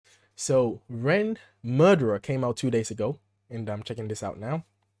So Ren Murderer came out 2 days ago, and I'm checking this out now.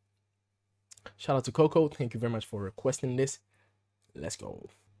 Shout out to Coco. Thank you very much for requesting this. Let's go.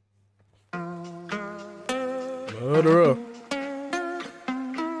 Murderer.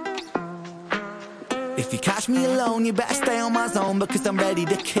 If you catch me alone, you better stay on my zone because I'm ready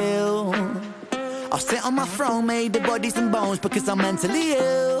to kill. I'll sit on my throne, made of bodies and bones because I'm mentally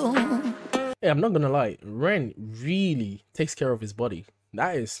ill. Hey, I'm not gonna lie, Ren really takes care of his body.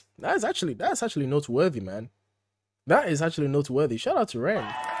 That's actually noteworthy, man. That is actually noteworthy. Shout out to Ren.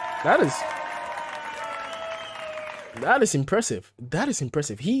 That is impressive. That is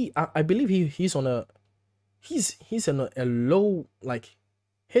impressive. I believe he's on a low, like,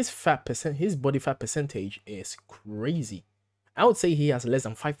 his body fat percentage is crazy. I would say he has less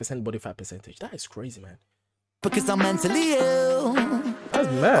than 5% body fat percentage. That is crazy, man. Because I'm mentally ill. That's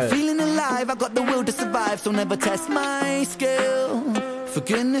mad. I'm feeling alive, I got the will to survive, so never test my skill. For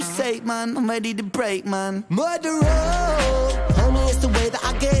goodness sake, man, I'm ready to break, man. Murderer, homie, it's the way that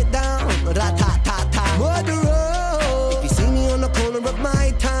I get down. Rat-tat-tat-tat. Murderer, if you see me on the corner of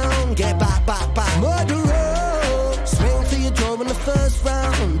my town, get back, back, back. Murderer, swing for your jaw in the first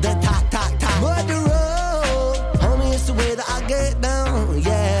round. Tat-tat-tat. Murderer, homie, it's the way that I get down,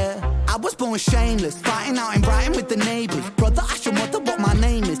 yeah. I was born shameless, fighting out in Brighton with the neighbours. Brother, ask your mother what my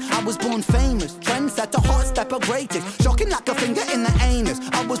name is. I was born famous, trendsetter, hot stepper, greatest. Shocking like a finger in the anus.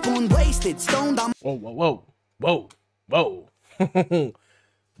 I was born wasted, stoned, I'm... Whoa, whoa, whoa, whoa, whoa.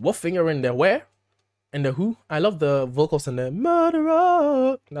 What finger in there? Where? And the who? I love the vocals and the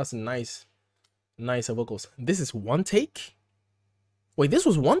murderer. That's nice. Nice vocals. This is one take? Wait, this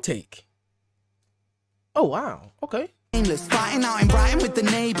was one take? Oh, wow. Okay. Fighting out in Brighton with the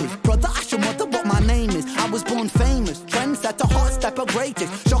neighbours. Brother, ask your mother what my name is. I was born famous, trendsetter, hot stepper,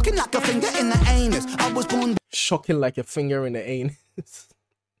 greatest. Shocking like a finger in the anus. I was born shocking like a finger in the anus.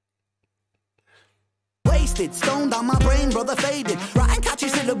 wasted, stoned on my brain, brother faded. Writing catchy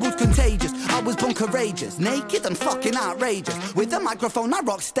syllables contagious. I was born courageous, naked and fucking outrageous. With a microphone, I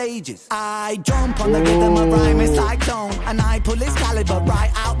rock stages. I jump on the rhythm of rhyme, it's cyclone. And I pull his caliber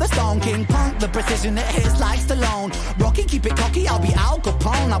right out the stone. King Punk, the precision it hits like Stallone. Rocky, keep it cocky, I'll be Al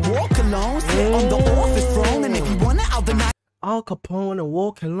Capone. I walk alone, sit on the office throne. And if you want it out the night, Al Capone and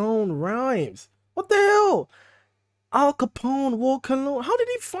walk alone rhymes. What the hell? Al Capone, walk alone. How did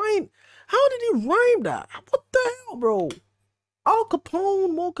he rhyme that? What the hell, bro? Al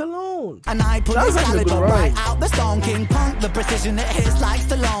Capone, walk alone. And I pull his caliber right out the stone. King Punk, the precision it hits like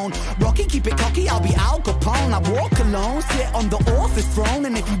Stallone. Rocky, keep it cocky, I'll be Al Capone. I walk alone, sit on the office throne.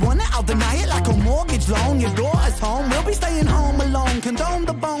 And if you want it, I'll deny it like a mortgage loan. Your daughter's home, we'll be staying home alone. Condone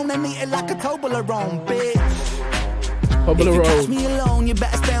the bone and eat it like a Toblerone, bitch. If you catch me alone, you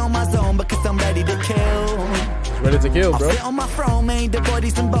better stay on my zone because I'm ready to kill. Ready to kill, bro. I sit on my throne, made of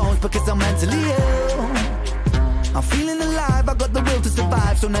bodies and bones because I'm mentally ill. I'm feeling alive, I got the will to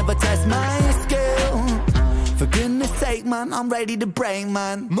survive, so never test my skill. For goodness sake, man, I'm ready to break,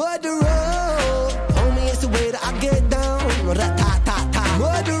 man. Murderer, homie, it's the way that I get down. Rat-tat-tat-tat.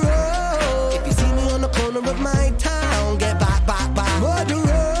 Murderer, if you see me on the corner of my town, get back, back, back.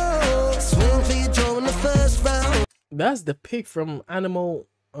 Murderer, swing for your jaw in the first round. That's the pic from Animal.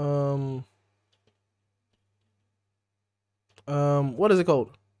 What is it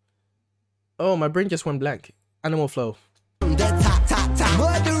called? Oh, my brain just went blank. Animal Flow. Murderer,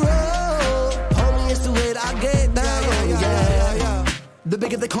 homie, it's the way that I get down. Yeah. The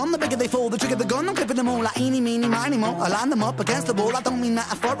bigger they come, the bigger they fall. The trigger the gun, I'm clipping them all like eeny, meeny, miny, mo. I line them up against the wall. I don't mean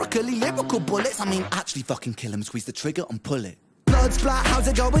metaphorically, lyrical bullets. I mean actually fucking kill them, squeeze the trigger and pull it. Blood splat, how's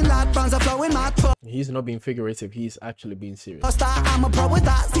it going, lad? Brands are flowing, mad. He's not being figurative, he's actually being serious. I'm a pro with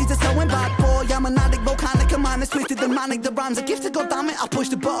that, seeds are sowing bad boy. I'm an addict, volcanic, a man is twisted and manic. The rhymes are gifted, goddammit, I push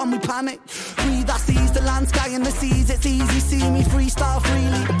the button, we panic. Breathe, I seize the land, sky and the seas. It's easy, see me freestyle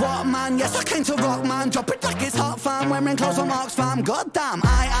freely. What man, yes I came to rock, man. Drop it like it's hot, fam. Wearing clothes from Oxfam. Goddamn,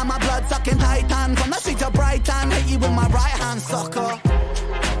 I am a blood-sucking titan. From the streets of Brighton, hit you with my right hand, sucker.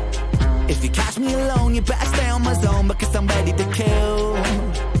 If you catch me alone, you better stay on my zone because I'm ready to kill.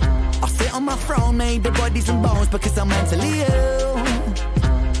 I'll sit on my throne, made of bodies and bones because I'm mentally ill.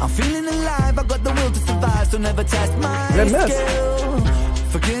 I'm feeling alive, I got the will to survive, so never test my skill.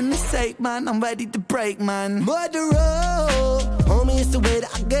 For goodness sake, man, I'm ready to break, man. Murderer, homie, it's the way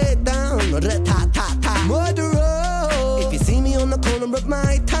that I get down. Rat-tat-tat-tat. Murderer, if you see me on the corner of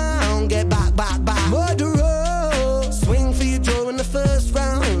my town, get back, back, back. Murderer, swing for your jaw in the first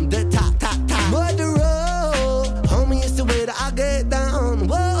round. Murderer, homie, it's the way that I get down.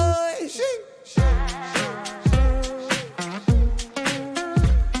 Whoa.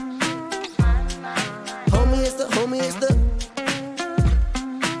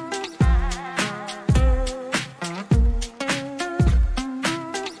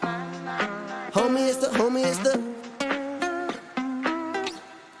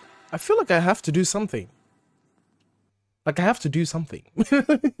 feel like I have to do something. Like I have to do something.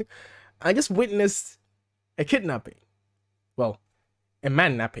 I just witnessed a kidnapping. Well, a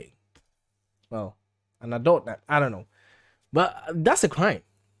man napping. Well, an adult nap. I don't know. But that's a crime.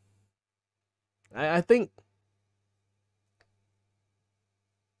 I think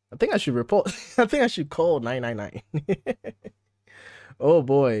I should report. I think I should call 999. Oh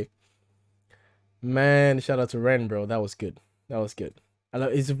boy. Man, shout out to Ren, bro. That was good. That was good. I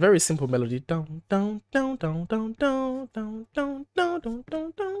love, it's a very simple melody. Down, down, down, down, down, down, down, down, down, down,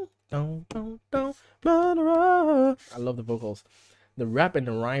 down, down, down, down, down, murderer. I love the vocals. The rap and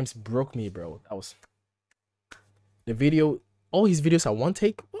the rhymes broke me, bro. That was the video. All his videos are one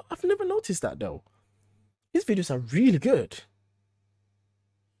take. Well, I've never noticed that though. His videos are really good.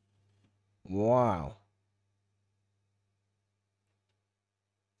 Wow.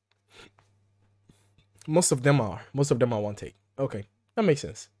 Most of them are one take. Okay, that makes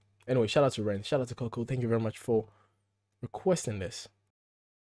sense. Anyway, shout out to Ren. Shout out to Coco. Thank you very much for requesting this.